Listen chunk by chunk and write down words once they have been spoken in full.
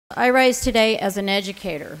I rise today as an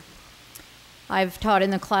educator. I've taught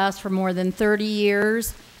in the class for more than 30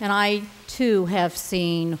 years, and I too have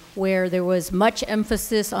seen where there was much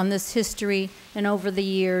emphasis on this history, and over the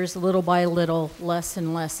years, little by little, less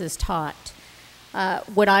and less is taught.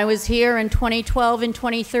 When I was here in 2012 and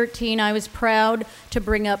 2013, I was proud to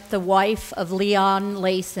bring up the wife of Leon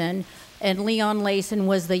Layson, and Leon Layson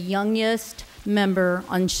was the youngest member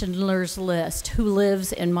on Schindler's List who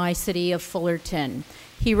lives in my city of Fullerton.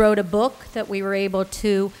 He wrote a book that we were able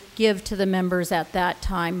to give to the members at that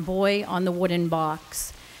time, Boy on the Wooden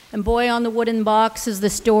Box. And Boy on the Wooden Box is the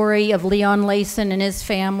story of Leon Layson and his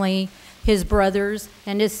family, his brothers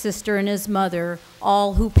and his sister and his mother,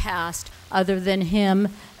 all who passed other than him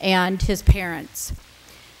and his parents.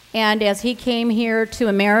 And as he came here to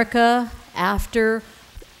America after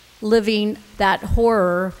living that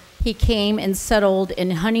horror, he came and settled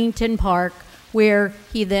in Huntington Park, where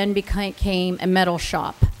he then became a metal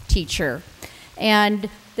shop teacher. And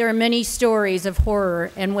there are many stories of horror,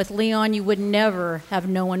 and with Leon you would never have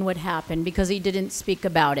known what happened because he didn't speak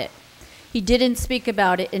about it. He didn't speak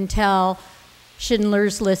about it until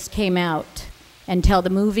Schindler's List came out, until the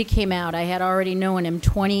movie came out. I had already known him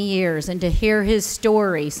 20 years, and to hear his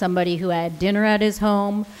story, somebody who had dinner at his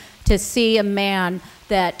home, to see a man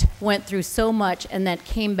that went through so much and that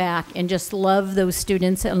came back and just loved those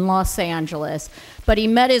students in Los Angeles. But he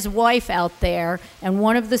met his wife out there, and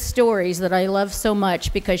one of the stories that I love so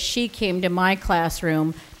much, because she came to my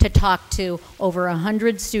classroom to talk to over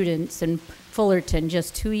 100 students in Fullerton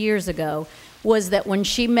just 2 years ago, was that when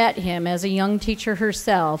she met him as a young teacher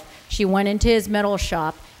herself, she went into his metal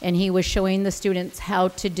shop and he was showing the students how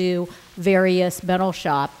to do various metal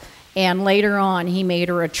shop. And later on, he made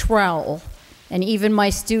her a trowel. And even my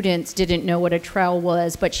students didn't know what a trowel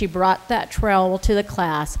was, but she brought that trowel to the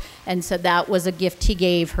class and said that was a gift he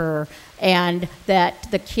gave her, and that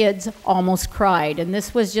the kids almost cried. And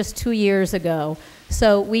this was just 2 years ago.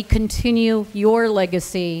 So we continue your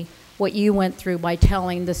legacy, what you went through, by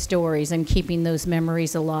telling the stories and keeping those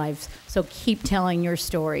memories alive. So keep telling your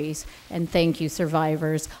stories, and thank you,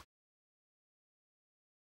 survivors.